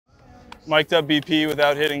Mic'd up BP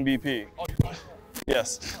without hitting BP.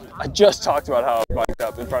 Yes. I just talked about how I mic'd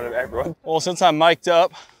up in front of everyone. Well, since I'm mic'd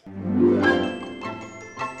up,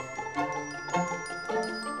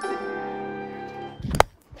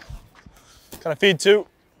 can I feed 2?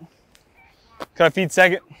 Can I feed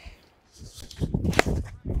second?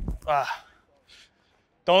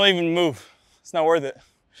 Don't even move. It's not worth it.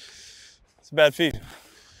 It's a bad feed.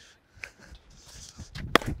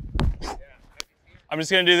 I'm just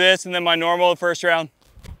gonna do this and then my normal first round.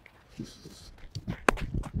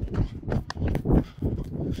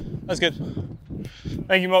 That's good.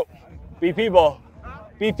 Thank you, Mo. BP ball.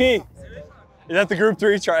 BP. Is that the group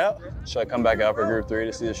 3 tryout? Should I come back out for group 3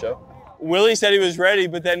 to see the show? Willie said he was ready,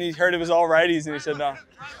 but then he heard it was all righties and he said no.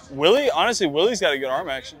 Willie, honestly, Willie's got a good arm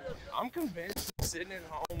action. I'm convinced sitting at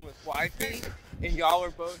home with wifey and y'all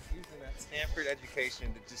are both using that Stanford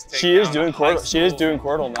education to just take She is doing Cordal. She is doing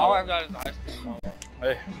Cordal now. All I've got is high school.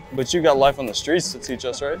 Hey, but you got life on the streets to teach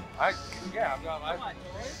us, right? Yeah, I've got life.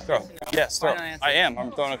 Throw. Yes, throw. I am.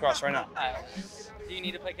 I'm throwing across right now. Do you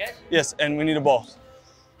need to play catch? Yes, and we need a ball.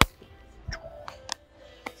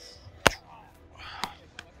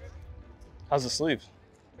 How's the sleeve?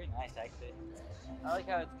 Pretty nice, actually. I like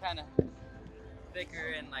how it's kind of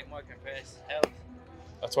thicker and like more compressed. Helps.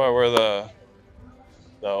 That's why I wear the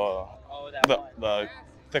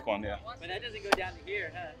thick one, yeah. But that doesn't go down to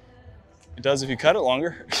here, huh? It does if you cut it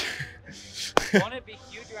longer. Won't it be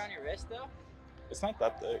huge around your wrist though? It's not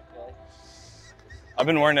that thick. Okay. I've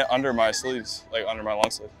been wearing it under my sleeves, like under my long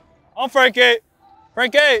sleeve. I'm Frankie.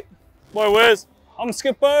 Frankie. Boy Wiz. I'm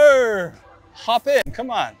Skipper. Hop in.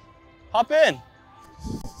 Come on. Hop in.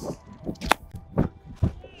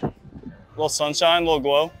 Little sunshine, little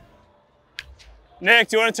glow. Nick,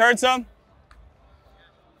 do you want to turn some?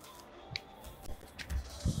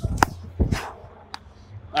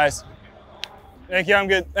 Nice. Thank you, I'm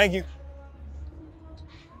good. Thank you.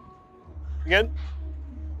 You good?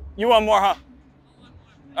 You want more, huh?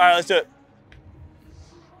 All right, let's do it.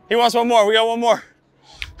 He wants one more. We got one more.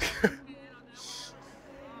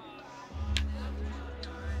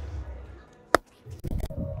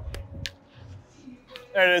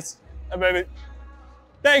 There it is. Hey, baby.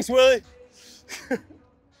 Thanks, Willie.